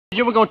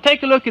We're going to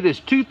take a look at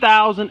this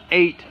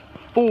 2008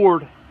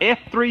 Ford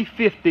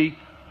F350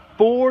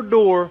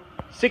 four-door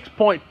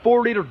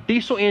 6.4 liter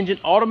diesel engine,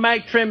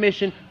 automatic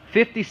transmission,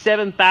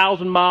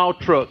 57,000 mile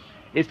truck.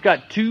 It's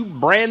got two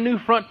brand new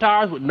front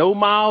tires with no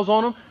miles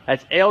on them.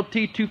 That's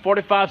LT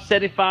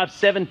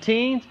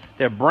 245/75/17s.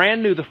 They're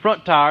brand new, the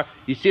front tire.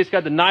 You see it's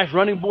got the nice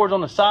running boards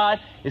on the side.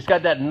 It's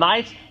got that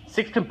nice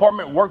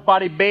 6-compartment work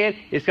body bed.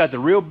 It's got the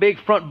real big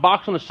front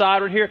box on the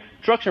side right here.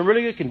 Truck's in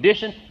really good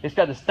condition. It's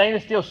got the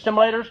stainless steel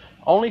simulators,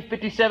 only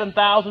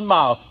 57,000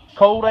 miles.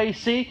 Cold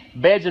AC,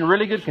 bed's in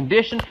really good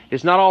condition.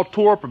 It's not all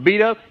tore up or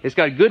beat up. It's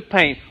got good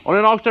paint. On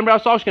an auction number,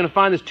 you're going to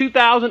find this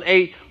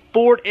 2008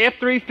 Ford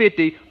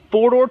F350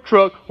 four-door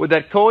truck with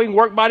that Coing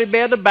work body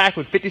bed in the back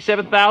with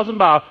 57,000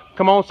 miles.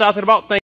 Come on south at about things.